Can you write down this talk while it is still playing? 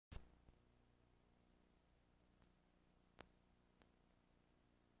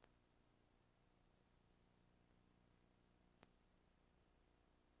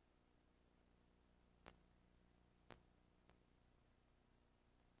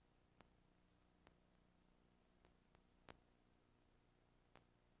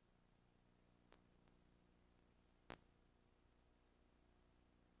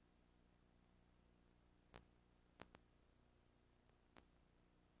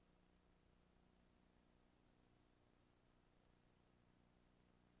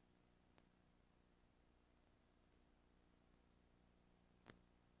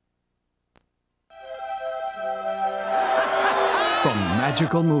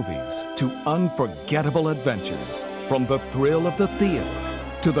magical movies to unforgettable adventures, from the thrill of the theater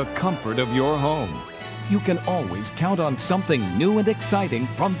to the comfort of your home, you can always count on something new and exciting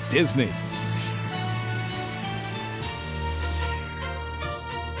from Disney.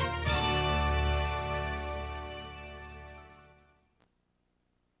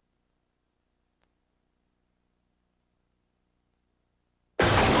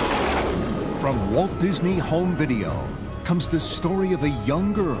 From Walt Disney Home Video comes the story of a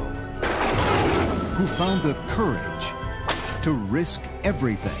young girl who found the courage to risk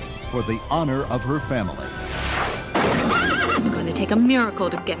everything for the honor of her family. It's going to take a miracle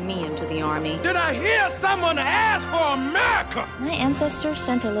to get me into the Army. Did I hear someone ask for a miracle? My ancestors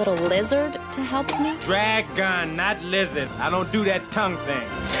sent a little lizard to help me. Dragon, not lizard. I don't do that tongue thing.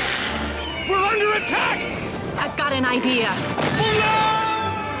 We're under attack! I've got an idea.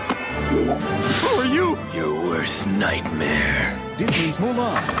 Who are you? Your worst nightmare. Disney's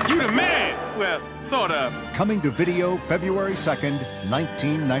Mulan. You the man! Well, sort of. Coming to video February 2nd,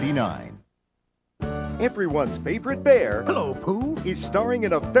 1999. Everyone's favorite bear, Hello, Pooh. is starring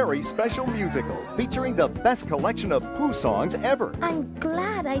in a very special musical featuring the best collection of Pooh songs ever. I'm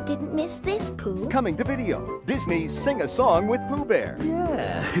glad I didn't miss this, Pooh. Coming to video, Disney's Sing a Song with Pooh Bear.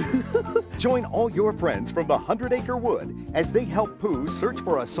 Yeah. Join all your friends from the 100-Acre Wood as they help Pooh search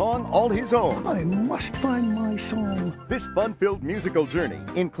for a song all his own. I must find my song. This fun-filled musical journey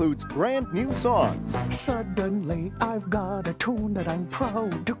includes brand new songs, Suddenly, I've got a tune that I'm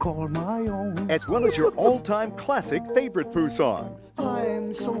proud to call my own. as well as your all-time classic favorite Pooh songs.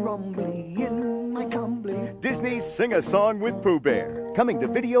 I'm so rumbly in my tumbly. Disney's Sing a Song with Pooh Bear. Coming to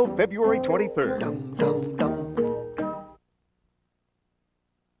video February 23rd. Dum, dum, dum.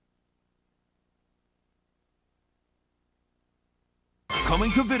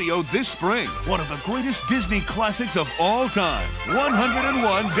 Coming to video this spring, one of the greatest Disney classics of all time,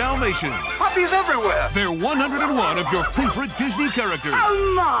 101 Dalmatians. Puppies everywhere. They're 101 of your favorite Disney characters.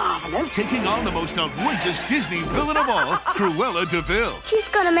 Oh, marvelous. Taking on the most outrageous Disney villain of all, Cruella de Vil, She's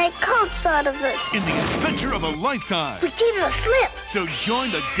gonna make coats out of us. in the adventure of a lifetime. We keep it a slip. So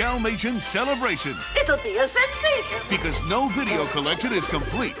join the Dalmatian celebration, It'll be a sensation. because no video collection is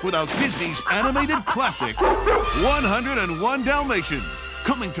complete without Disney's animated classic, 101 Dalmatians.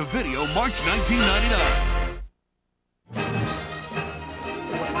 Coming to video March 1999.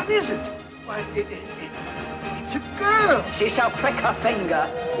 What is it? Why, it's a girl. She shall prick her finger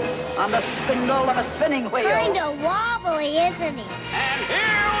on the spindle of a spinning wheel. Kinda wobbly, isn't he? And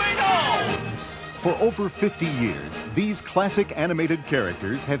here we go! For over 50 years, these classic animated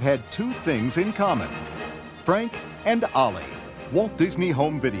characters have had two things in common: Frank and Ollie. Walt Disney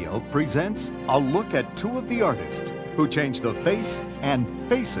Home Video presents a look at two of the artists who changed the face and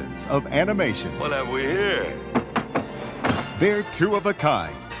faces of animation. What have we here? They're two of a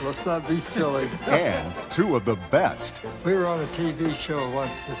kind Let's not be silly. and two of the best. We were on a TV show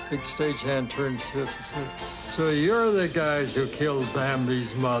once. This big stagehand turns to us and says, "So you're the guys who killed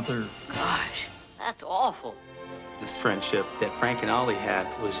Bambi's mother." Gosh, that's awful. This friendship that Frank and Ollie had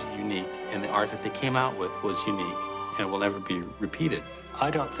was unique, and the art that they came out with was unique, and will never be repeated.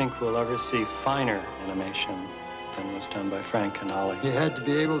 I don't think we'll ever see finer animation than was done by Frank and Ollie. You had to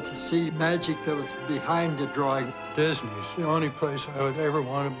be able to see magic that was behind the drawing. Disney's the only place I would ever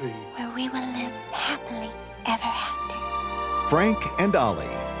want to be. Where we will live happily ever after. Frank and Ollie,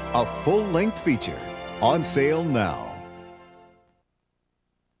 a full-length feature, on sale now.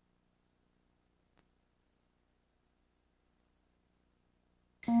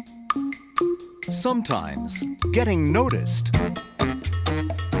 Sometimes getting noticed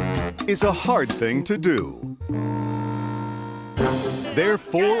is a hard thing to do. They're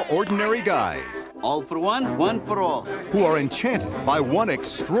four ordinary guys All for one, one for all. who are enchanted by one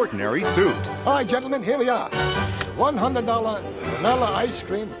extraordinary suit. All right, gentlemen, here we are. $100 vanilla ice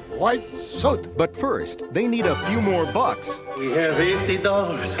cream, white suit. But first, they need a few more bucks We have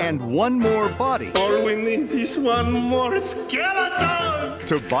 $80. and one more body All we need is one more skeleton!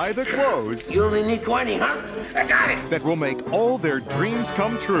 to buy the clothes You only need 20, huh? I got it. that will make all their dreams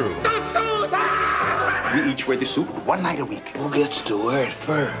come true. We each wear the suit one night a week. Who gets to wear it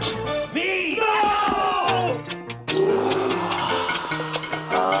first? Me! No!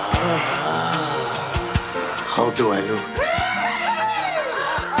 How do I look?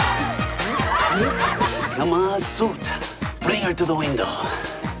 Come on, suit. Bring her to the window.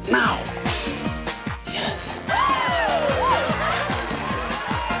 Now. Yes.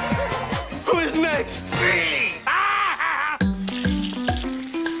 Who is next? Me!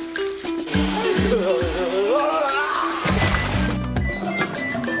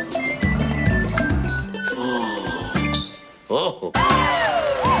 Oh.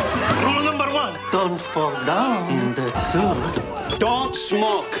 fall down in that soup. Don't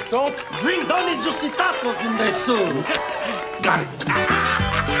smoke. Don't drink. Don't eat juicy tacos in that soup. Got it.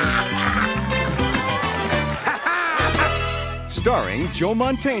 Starring Joe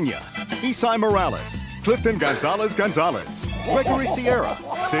Mantegna, Isai Morales, Clifton Gonzalez, Gregory Sierra,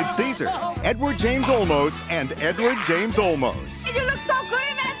 Sid Caesar, Edward James Olmos, and Edward James Olmos. You look so good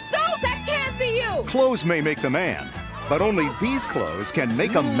in that suit. That can't be you. Clothes may make the man, but only these clothes can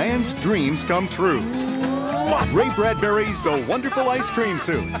make a man's dreams come true. Ray Bradbury's The Wonderful Ice Cream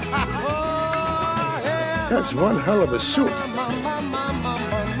Suit. That's one hell of a suit.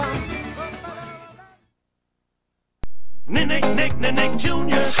 Nick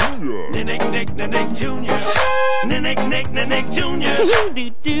Jr. Nick Jr. Nick Jr.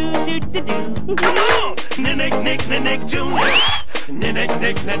 Come on! Nick Jr. Nick Jr.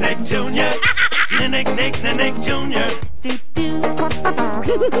 Nick Jr. Nick Jr. Nick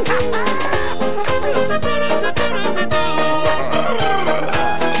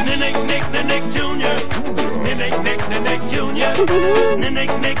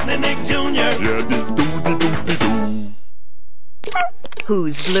Jr.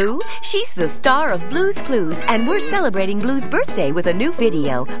 Who's Blue? She's the star of Blue's Clues, and we're celebrating Blue's birthday with a new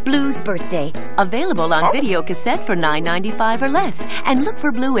video, Blue's Birthday. Available on video cassette for $9.95 or less. And look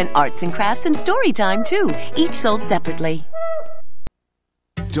for Blue in Arts and Crafts and Storytime, too, each sold separately.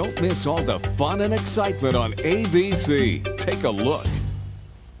 Don't miss all the fun and excitement on ABC. Take a look.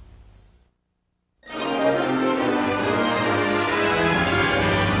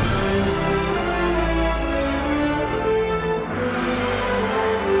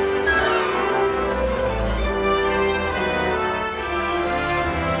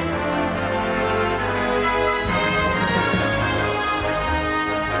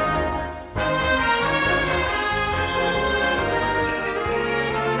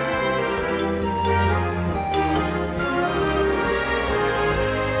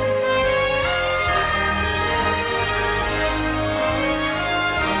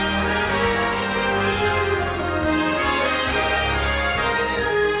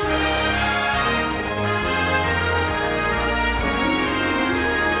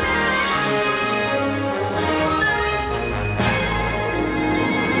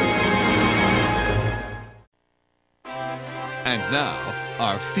 And now,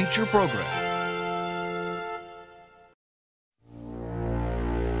 our feature program.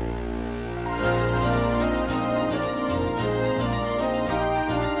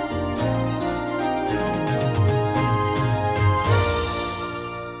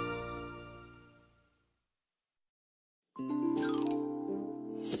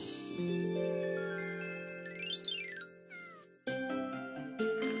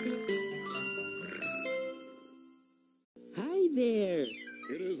 There.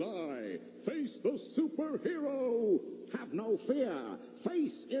 It is I, Face the Superhero. Have no fear,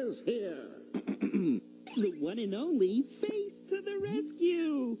 Face is here. The one and only Face to the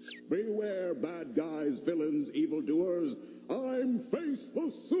rescue. Beware, bad guys, villains, evildoers. I'm Face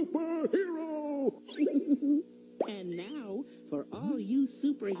the Superhero. And now, for all you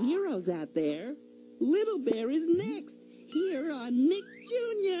superheroes out there, Little Bear is next, here on Nick Jr.